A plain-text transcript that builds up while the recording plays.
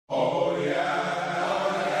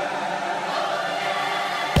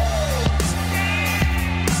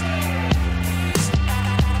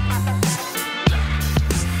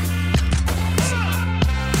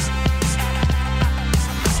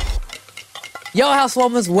Yo,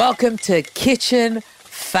 housewarmers, welcome to Kitchen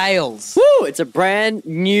Fails. Woo! It's a brand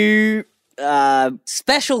new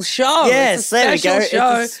Special show. Yes, it's a there we special go.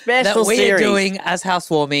 show It's a special that we series. are doing as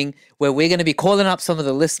housewarming, where we're going to be calling up some of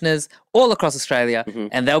the listeners all across Australia,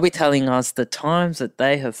 and they'll be telling us the times that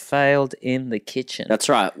they have failed in the kitchen. That's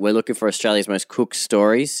right. We're looking for Australia's most cooked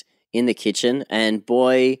stories in the kitchen. And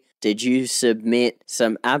boy, did you submit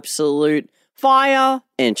some absolute fire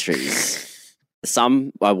entries.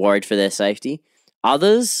 Some I worried for their safety.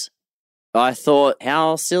 Others, I thought,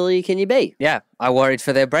 how silly can you be? Yeah, I worried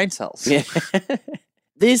for their brain cells. Yeah.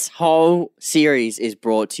 This whole series is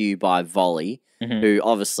brought to you by Volley, who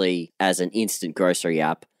obviously, as an instant grocery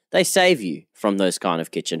app, they save you from those kind of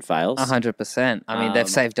kitchen fails. 100%. I mean, they've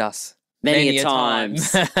saved us Many a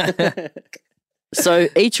times. So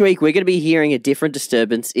each week we're going to be hearing a different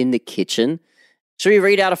disturbance in the kitchen. Should we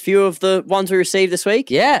read out a few of the ones we received this week?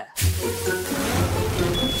 Yeah.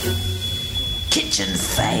 Kitchen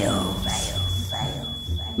fail.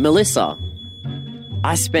 Melissa,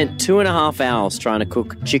 I spent 2.5 hours trying to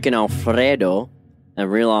cook chicken Alfredo and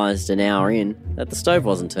realised an hour in that the stove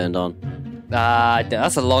wasn't turned on.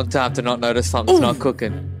 That's a long time to not notice something's not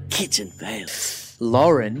cooking. Kitchen fails.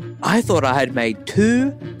 Lauren, I thought I had made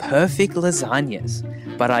 2 perfect lasagnas,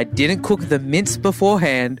 but I didn't cook the mince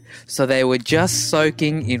beforehand, so they were just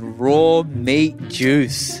soaking in raw meat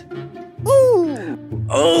juice.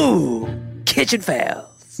 Ooh, kitchen fails.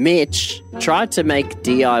 Mitch tried to make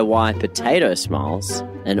DIY potato smiles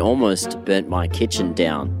and almost burnt my kitchen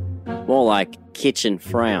down. More like kitchen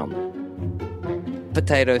frown.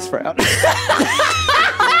 Potatoes frown.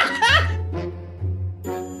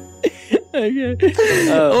 Okay.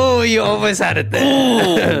 Oh, you almost had it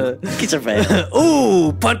there. Kitchen fail.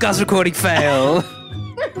 Ooh, podcast recording fail.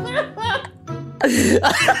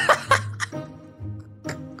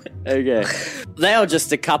 Okay. They are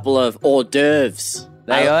just a couple of hors d'oeuvres.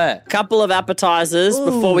 They are. Couple of appetizers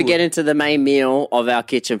before we get into the main meal of our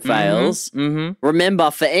kitchen fails.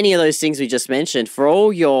 Remember, for any of those things we just mentioned, for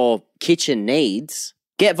all your kitchen needs,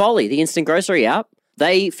 get Volley, the instant grocery app.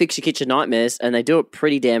 They fix your kitchen nightmares and they do it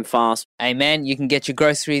pretty damn fast. Hey, man, you can get your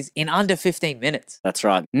groceries in under 15 minutes. That's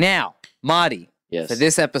right. Now, Marty, Yes. for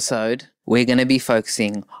this episode, we're going to be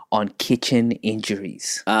focusing on kitchen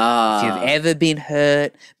injuries. If you've ever been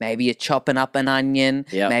hurt, maybe you're chopping up an onion,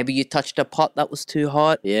 Yep. maybe you touched a pot that was too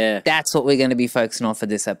hot. Yeah. That's what we're going to be focusing on for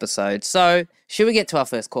this episode. So, should we get to our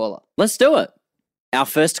first caller? Let's do it. Our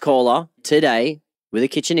first caller today with a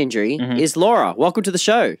kitchen injury is Laura. Welcome to the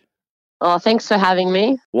show. Oh, thanks for having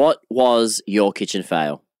me. What was your kitchen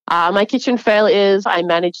fail? My kitchen fail is I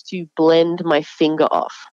managed to blend my finger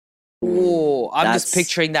off. Oh, I'm just That's-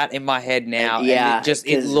 picturing that in my head now. and Yeah, it 'cause-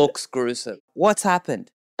 looks gruesome. What's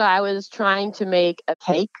happened? So I was trying to make a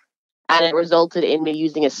cake and it resulted in me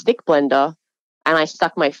using a stick blender and I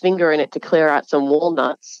stuck my finger in it to clear out some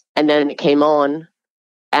walnuts and then it came on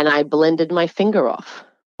and I blended my finger off.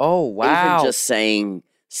 Oh, wow. Even just saying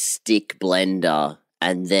stick blender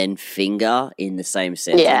and then finger in the same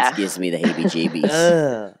sentence Yeah. gives me the heebie-jeebies.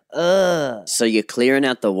 So you're clearing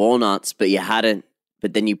out the walnuts, but you hadn't,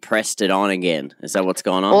 but then you pressed it on again. Is that what's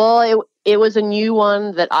going on? Well, it was a new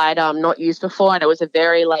one that I'd not used before and it was a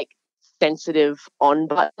very sensitive on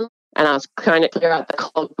button. And I was trying to clear out the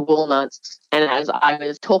clogged walnuts. And as I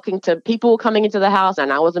was talking to people coming into the house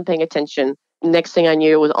and I wasn't paying attention, next thing I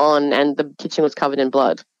knew it was on and the kitchen was covered in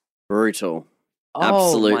blood. Brutal. Oh,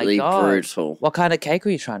 Absolutely my God. brutal. What kind of cake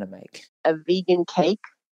were you trying to make? A vegan cake.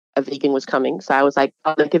 A vegan was coming. So I was like,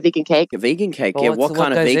 I'll make a vegan cake. A vegan cake, Well, yeah. what's- What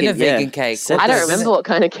kind what of goes in vegan? a vegan yeah. cake? Set What I the- don't remember what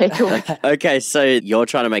kind of cake it was. Okay, so you're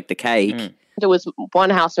trying to make the cake. Mm. It was one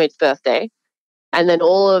housemate's birthday. And then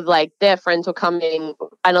all of their friends were coming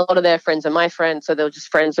and a lot of their friends are my friends. So they were just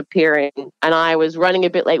friends appearing. And I was running a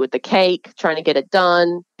bit late with the cake, trying to get it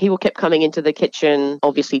done. People kept coming into the kitchen,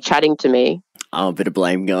 obviously chatting to me. Oh, a bit of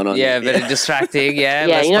blame going on. Yeah, a there. bit of distracting. Yeah,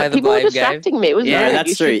 Yeah, let's you know, play the people were blame game. distracting me. It was Yeah, rude. that's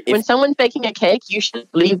You true. should- when someone's baking a cake, you should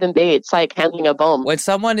leave them be. It's like handling a bomb. When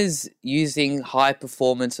someone is using high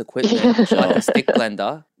performance equipment Yeah. like a stick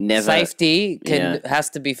blender, Never. safety Yeah. has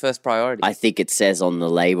to be first priority. I think it says on the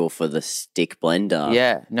label for the stick blender.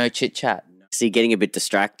 Yeah, no chit chat. So you're getting a bit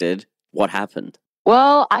distracted. What happened?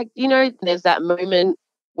 Well, there's that moment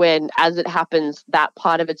when, as it happens, that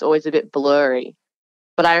part of it's always a bit blurry.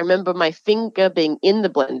 But I remember my finger being in the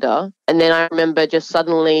blender, and then I remember just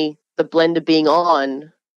suddenly the blender being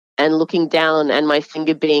on and looking down, and my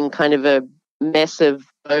finger being kind of a mess of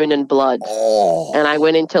bone and blood. Oh, And I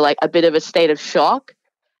went into a bit of a state of shock.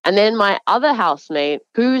 And then my other housemate,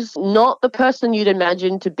 who's not the person you'd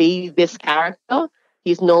imagine to be this character,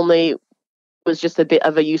 he's normally was just a bit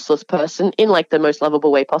of a useless person in the most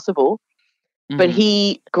lovable way possible. But Mhm.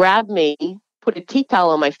 he grabbed me, put a tea towel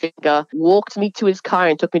on my finger, walked me to his car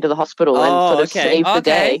and took me to the hospital and Oh, sort of okay. saved the Okay,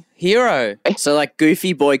 day. hero. So like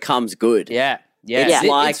Goofy Boy comes good. Yeah, yeah. It's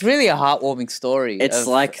like- it's really a heartwarming story. It's of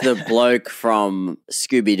like the bloke from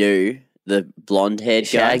Scooby-Doo, the blonde-haired guy.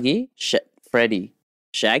 Shaggy, Freddy.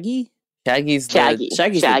 Shaggy? Shaggy's Shaggy.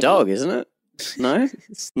 Shaggy's the Shaggy. dog, isn't it? No? No,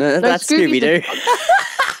 No, that's Scooby's the Scooby-Doo.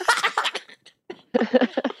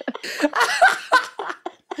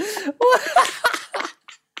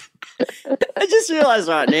 I just realised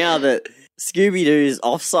right now that Scooby-Doo's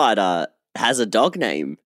Offsider has a dog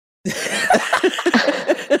name.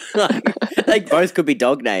 They both could be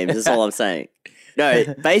dog names, is all I'm saying. No,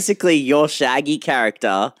 basically your Shaggy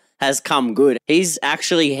character has come good. He's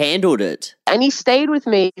actually handled it. And he stayed with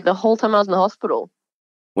me the whole time I was in the hospital.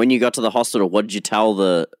 When you got to the hospital, what did you tell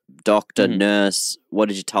the doctor, Mhm. nurse? What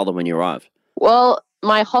did you tell them when you arrived? Well,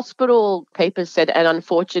 my hospital papers said an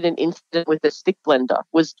unfortunate incident with a stick blender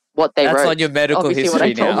was what they That's wrote. on your medical Obviously what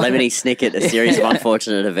history I told now. them. Lemony Snicket, a series of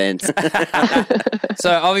unfortunate events.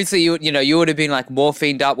 So obviously you would have been like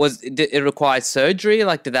morphined up. Did it require surgery?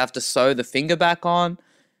 Like, did they have to sew the finger back on?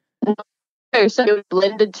 So it was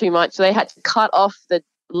blended too much. So they had to cut off the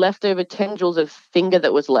leftover tendrils of finger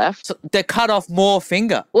that was left. So they cut off more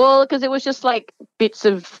finger. Well, because it was just like bits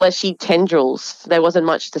of fleshy tendrils. There wasn't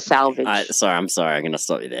much to salvage. I'm sorry, I'm going to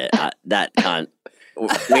stop you there. That can't.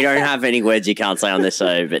 We don't have any words you can't say on this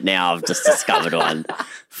show, but now I've just discovered one.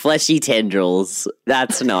 Fleshy tendrils.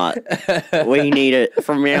 That's not. We need it.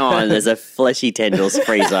 From now on, there's a fleshy tendrils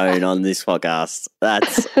free zone on this podcast.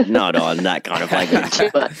 That's not on that kind of language.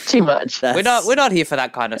 Too much. That's- We're not here for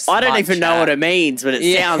that kind of. I don't smart even know chat. what it means, but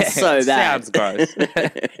it sounds so it bad. Sounds gross.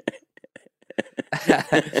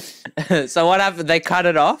 So what happened? They cut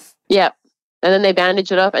it off. Yeah. And then they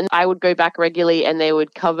bandage it up, and I would go back regularly and they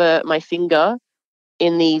would cover my finger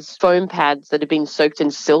in these foam pads that had been soaked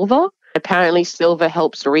in silver. Apparently, silver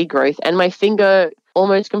helps regrowth, and my finger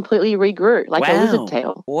almost completely regrew like a Wow. lizard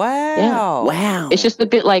tail. Wow. Wow. It's just a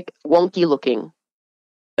bit like wonky looking.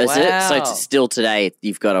 Is it? So Wow. still today,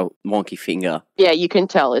 you've got a wonky finger. Yeah, you can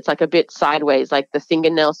tell. It's like a bit sideways, like the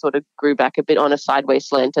fingernail sort of grew back a bit on a sideways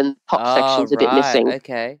slant, and top section's a bit missing.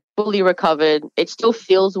 Okay. Fully recovered. It still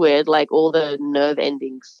feels weird, like all the nerve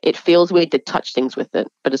endings. It feels weird to touch things with it,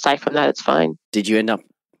 but aside from that, it's fine. Did you end up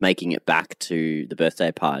making it back to the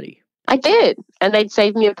birthday party? I did, and they'd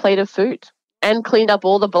saved me a plate of food and cleaned up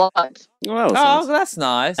all the blood. Oh, that was Oh, nice. that's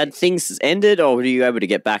nice. Had things ended, or were you able to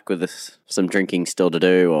get back with some drinking still to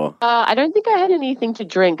do? Or I don't think I had anything to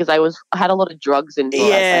drink because I had a lot of drugs involved.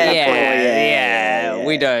 Yeah, yeah, point. yeah,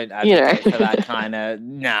 We don't You know. advocate for that kind of.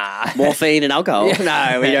 Nah. morphine and alcohol? Yeah.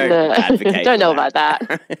 No, we don't No. advocate. Don't for know about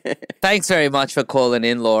that. Thanks very much for calling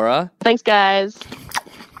in, Laura. Thanks, guys.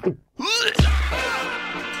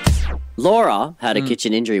 Laura had a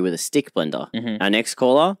kitchen injury with a stick blender. Mhm. Our next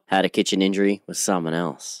caller had a kitchen injury with someone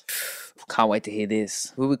else. Can't wait to hear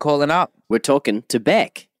this. Who are we calling up? We're talking to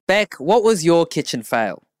Beck. Beck, what was your kitchen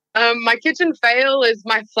fail? My kitchen fail is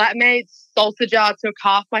my flatmate's salsa jar took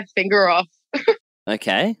half my finger off.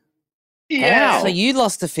 Okay. Yeah. So you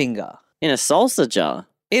lost a finger In a salsa jar.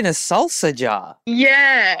 in a salsa jar.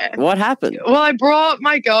 Yeah. What happened? Well, I brought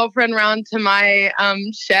my girlfriend round to my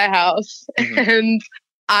share house Mhm. and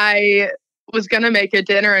I was going to make her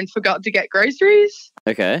dinner and forgot to get groceries.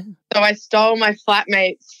 Okay. So I stole my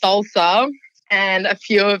flatmate's salsa and a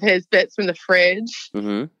few of his bits from the fridge.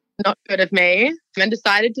 Mm-hmm. Not good of me. And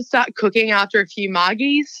decided to start cooking after a few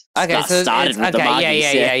margies. Okay, so Started it's, with the okay,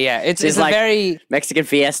 Margies, yeah. It's It's a like very Mexican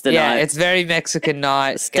fiesta yeah, night. it's very Mexican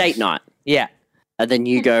night. State night. Yeah. And then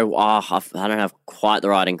you go, I don't have quite the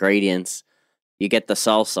right ingredients. You get the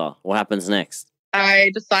salsa. What happens next?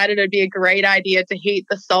 I decided it'd be a great idea to heat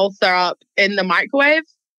the salsa up in the microwave,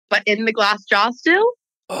 but in the glass jar still.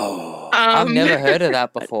 Oh. I've never heard of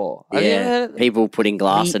that before. Have you ever Yeah. heard of- People putting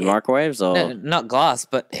glass in Yeah. microwaves or No, not glass,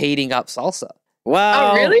 but heating up salsa.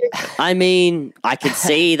 well, Oh, really? I mean, I could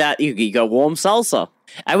see that you got warm salsa.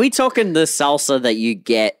 Are we talking the salsa that you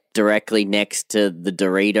get directly next to the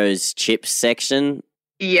Doritos chips section?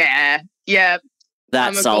 Yeah. Yeah. That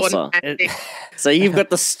I'm a Gordon salsa. Ramsay. So you've got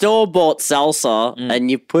the store bought salsa Mm. and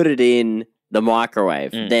you put it in the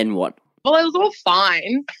microwave. Mm. Then what? Well, it was all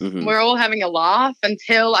fine. Mhm. We're all having a laugh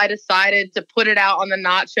until I decided to put it out on the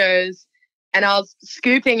nachos and I was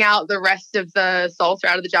scooping out the rest of the salsa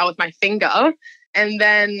out of the jar with my finger. And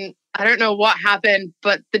then I don't know what happened,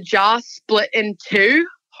 but the jar split in two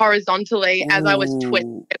horizontally as I was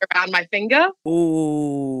twisting it around my finger.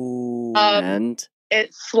 Ooh. And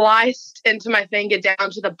It sliced into my finger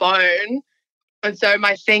down to the bone. And so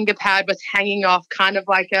my finger pad was hanging off kind of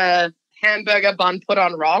like a hamburger bun put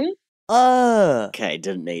on wrong. Oh, okay,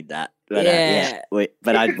 didn't need that. But, Yeah. Too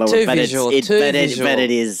visual, too visual.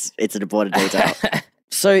 It's an important detail.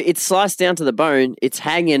 So it's sliced down to the bone. It's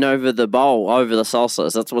hanging over the bowl, over the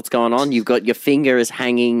salsa. So that's what's going on. You've got your finger is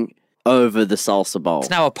hanging over the salsa bowl. It's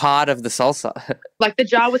now a part of the salsa. Like the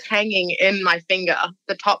jar was hanging in my finger,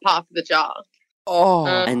 the top half of the jar. Oh,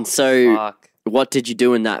 And so, fuck. what did you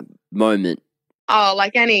do in that moment? Oh,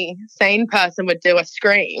 like any sane person would do, I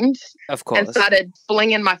screamed Of course. and started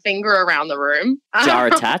flinging my finger around the room. Jar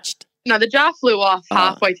attached, No, the jar flew off Oh.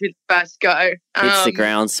 halfway through the first go. hits the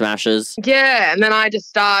ground, smashes. Yeah, and then I just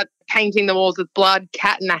start painting the walls with blood,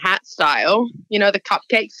 Cat in the Hat style. You know, the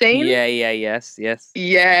cupcake scene? Yeah, yes.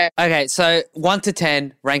 Yeah, Okay, so 1 to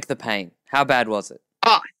 10, rank the pain. How bad was it?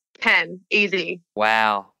 10, easy.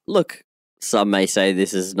 Wow. Look, some may say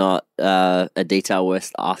this is not a detail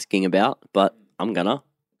worth asking about, but I'm gonna.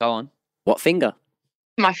 Go on. What finger?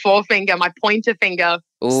 My forefinger, my pointer finger.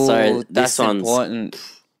 Ooh, So this that's one's important.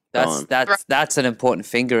 gone. That's an important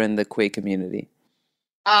finger in the queer community.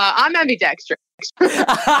 I'm ambidextrous.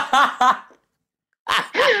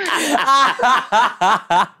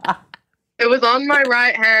 It was on my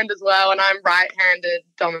right hand as well, and I'm right-handed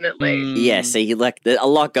dominantly. Yeah, see, like a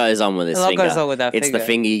lot goes on with this A lot finger. goes on with that It's finger. the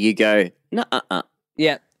finger you go, no,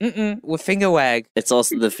 Yeah, with finger wag. It's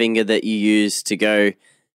also the finger that you use to go,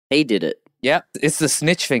 he did it. Yep, it's the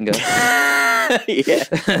snitch finger. Yeah,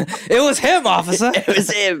 It was him, officer. it was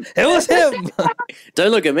him. It was him. Don't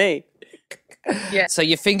look at me. Yeah. So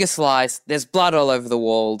your finger sliced. There's blood all over the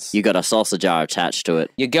walls. You got a salsa jar attached to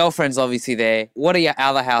it. Your girlfriend's obviously there. What are your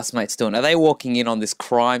other housemates doing? Are they walking in on this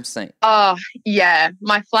crime scene? Oh, yeah.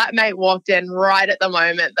 My flatmate walked in right at the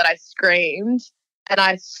moment that I screamed, and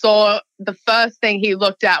I saw the first thing he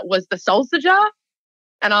looked at was the salsa jar.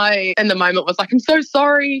 And I, in the moment, was like, I'm so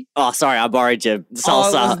sorry. Oh, sorry, I borrowed your Oh, it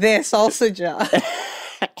salsa. was their salsa jar.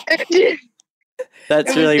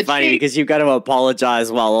 That's it was really the funny cheek. because you've got to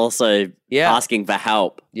apologize while also Yeah, asking for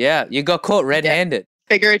help. yeah. You got caught red-handed.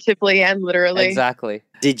 Figuratively and literally. Exactly.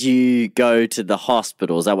 Did you go to the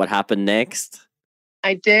hospital? Is that what happened next?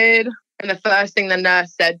 I did. And the first thing the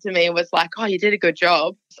nurse said to me was like, oh, you did a good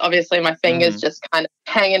job. Obviously, my finger's just kind of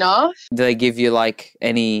hanging off. Do they give you like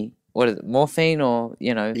any, what is it, morphine or,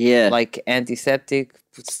 Yeah. like antiseptic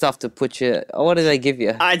stuff to put you, what do they give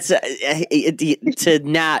you? I'd say to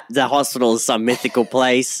Nat, the hospital is some mythical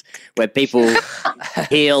place where people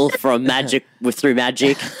heal from magic through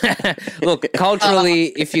magic. Look, culturally,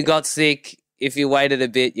 if you got sick, if you waited a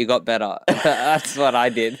bit, you got better. That's what I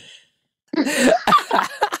did.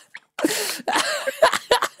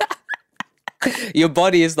 Your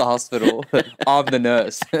body is the hospital. I'm the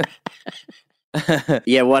nurse.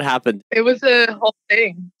 Yeah, what happened? It was a whole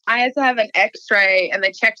thing. I had to have an x-ray and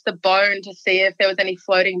they checked the bone to see if there was any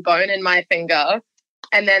floating bone in my finger.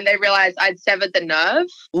 And then they realized I'd severed the nerve.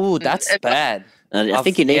 Ooh, that's bad. I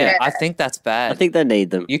think you need yeah, it. I think that's bad. I think they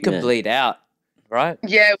need them. you can Yeah. bleed out, right?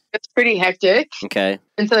 Yeah, it's pretty hectic. Okay.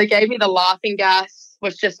 And so they gave me the laughing gas,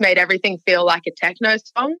 which just made everything feel like a techno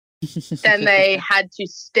song. Then they had to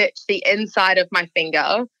stitch the inside of my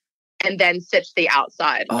finger and then stitch the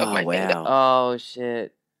outside of Oh, my finger. wow. Oh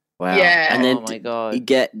shit! Wow. Yeah. And then Oh my god!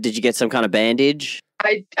 did you get some kind of bandage?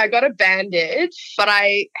 I got a bandage, but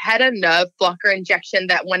I had a nerve blocker injection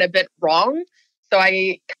that went a bit wrong. So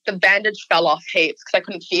the bandage fell off heaps because I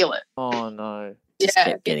couldn't feel it. Oh no! Just Yeah.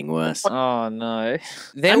 kept getting worse. Oh no!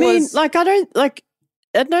 I mean, like, I don't, like,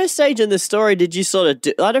 at no stage in the story did you sort of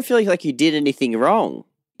do, I don't feel like you did anything wrong.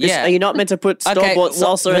 Yeah. Are you not meant to put store-bought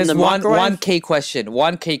salsa in there's the one microwave? key question.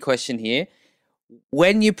 One key question here.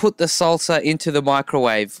 When you put the salsa into the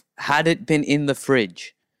microwave, had it been in the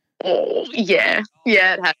fridge? Oh, yeah.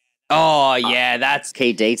 Yeah, it had. Oh yeah, that's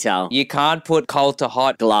Key detail. you can't put cold to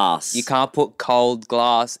hot. Glass. You can't put cold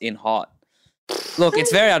glass in hot. Look,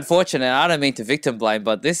 it's very unfortunate. I don't mean to victim blame,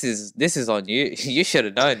 but this is on you. You should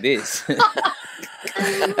have known this.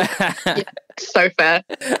 So fair.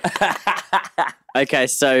 Okay,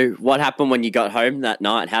 so what happened when you got home that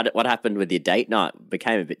night? What happened with your date night? It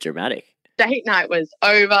became a bit dramatic. Date night was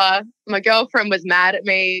over. My girlfriend was mad at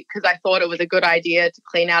me because I thought it was a good idea to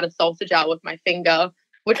clean out a salsa jar with my finger,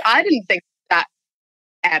 which I didn't think that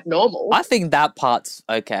abnormal. I think that part's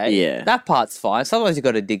okay. Yeah. That part's fine. Sometimes you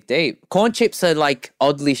got to dig deep. Corn chips are like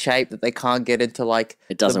oddly shaped that they can't get into like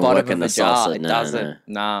It doesn't the bottom work in of the the jar. salsa. It No, doesn't. no.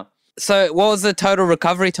 Nah. So what was the total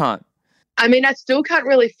recovery time? I mean, I still can't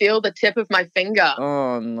really feel the tip of my finger.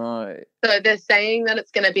 Oh no. So they're saying that it's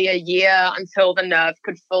going to be a year until the nerve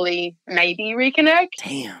could fully maybe reconnect.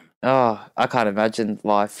 Damn. Oh, I can't imagine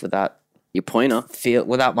life without Your pointer.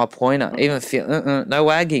 without my pointer. Even feel no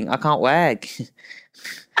wagging. I can't wag.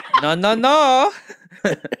 No.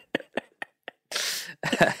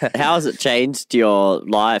 How has it changed your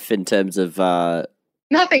life in terms of...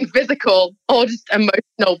 Nothing physical, all just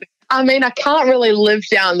emotional. I mean, I can't really live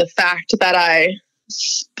down the fact that I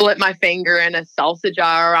split my finger in a salsa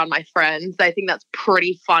jar around my friends. I think that's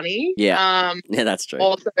pretty funny. Yeah, that's true.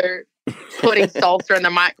 Also, putting salsa in the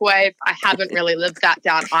microwave, I haven't really lived that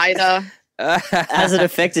down either. Has it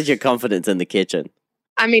affected your confidence in the kitchen?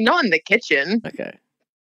 I mean, not in the kitchen. Okay.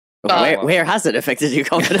 Where has it affected your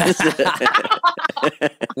confidence?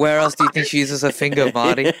 Where else do you think she uses her finger,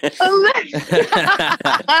 Marty? Well,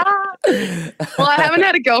 I haven't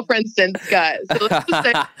had a girlfriend since, guys. So let's just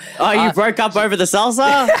say, you broke up over the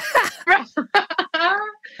salsa?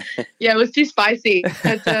 yeah, it was too spicy.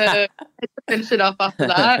 Had to finish it off after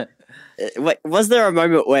that. Wait, was there a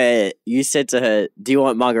moment where you said to her, do you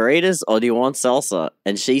want margaritas or do you want salsa?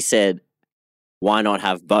 And she said, why not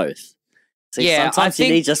have both? So sometimes you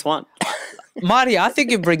need just one. Marty, I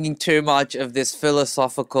think you're bringing too much of this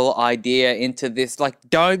philosophical idea into this. Like,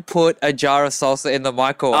 don't put a jar of salsa in the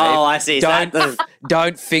microwave. Oh, I see.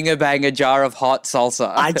 Don't finger bang a jar of hot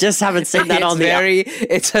salsa. I just haven't seen that on the...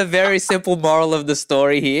 It's a very simple moral of the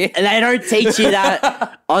story here. And they don't teach you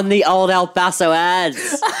that on the old El Paso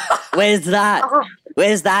ads. Where's that?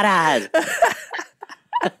 Where's that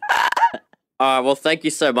ad? All right, well, thank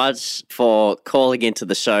you so much for calling into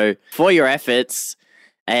the show, for your efforts,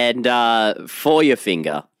 and for your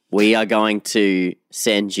finger. We are going to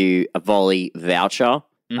send you a Volley voucher,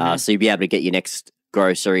 so you'll be able to get your next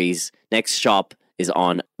groceries. Next shop is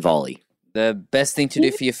on Volley. The best thing to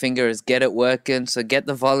do for your finger is get it working. So get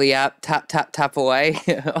the Volley app, tap, tap, tap away,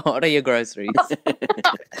 order your groceries.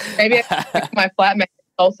 Maybe I can pick my flatmate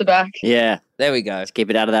salsa back. Yeah. There we go. Just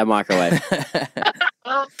keep it out of that microwave.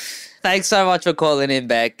 Thanks so much for calling in,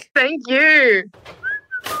 Beck. Thank you.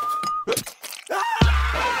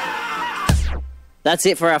 That's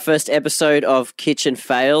it for our first episode of Kitchen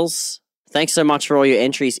Fails. Thanks so much for all your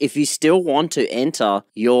entries. If you still want to enter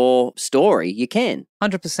your story, you can.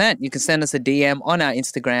 100%. You can send us a DM on our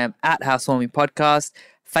Instagram at Housewarming Podcast.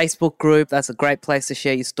 Facebook group, that's a great place to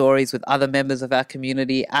share your stories with other members of our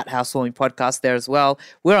community at Housewarming Podcast there as well.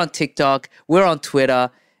 We're on TikTok. We're on Twitter.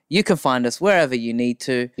 You can find us wherever you need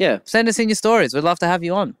to. Yeah. Send us in your stories. We'd love to have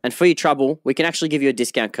you on. And for your trouble, we can actually give you a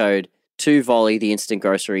discount code to Volley, the instant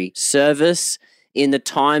grocery service. In the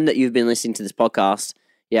time that you've been listening to this podcast,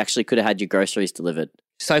 you actually could have had your groceries delivered.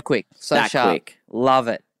 So quick. So that sharp. Quick. Love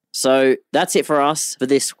it. So that's it for us for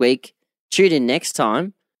this week. Tune in next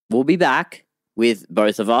time. We'll be back with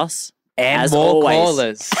both of us. And as more always.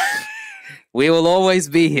 callers. We will always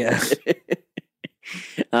be here.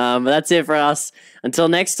 That's it for us. Until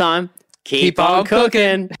next time, keep on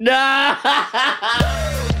cooking.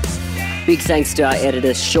 Big thanks to our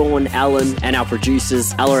editors, Sean, Alan, and our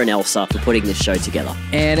producers, Ella and Elsa, for putting this show together.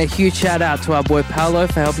 And a huge shout out to our boy Paolo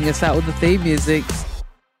for helping us out with the theme music. Do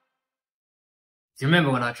you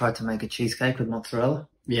remember when I tried to make a cheesecake with mozzarella?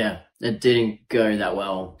 Yeah, it didn't go that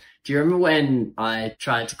well. Do you remember when I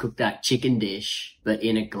tried to cook that chicken dish, but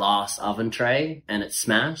in a glass oven tray, and it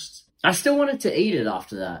smashed? I still wanted to eat it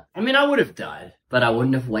after that. I mean, I would have died, but I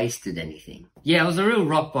wouldn't have wasted anything. Yeah, it was a real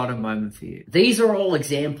rock bottom moment for you. These are all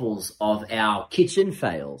examples of our kitchen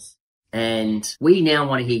fails, and we now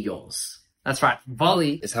want to hear yours. That's right.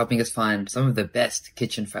 Volley is helping us find some of the best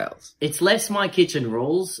kitchen fails. It's less my kitchen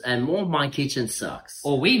rules and more my kitchen sucks.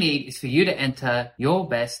 All we need is for you to enter your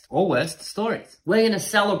best or worst stories. We're going to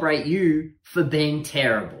celebrate you for being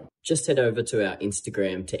terrible. Just head over to our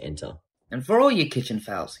Instagram to enter. And for all your kitchen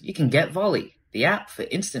fails, you can get Volley, the app for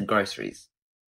instant groceries.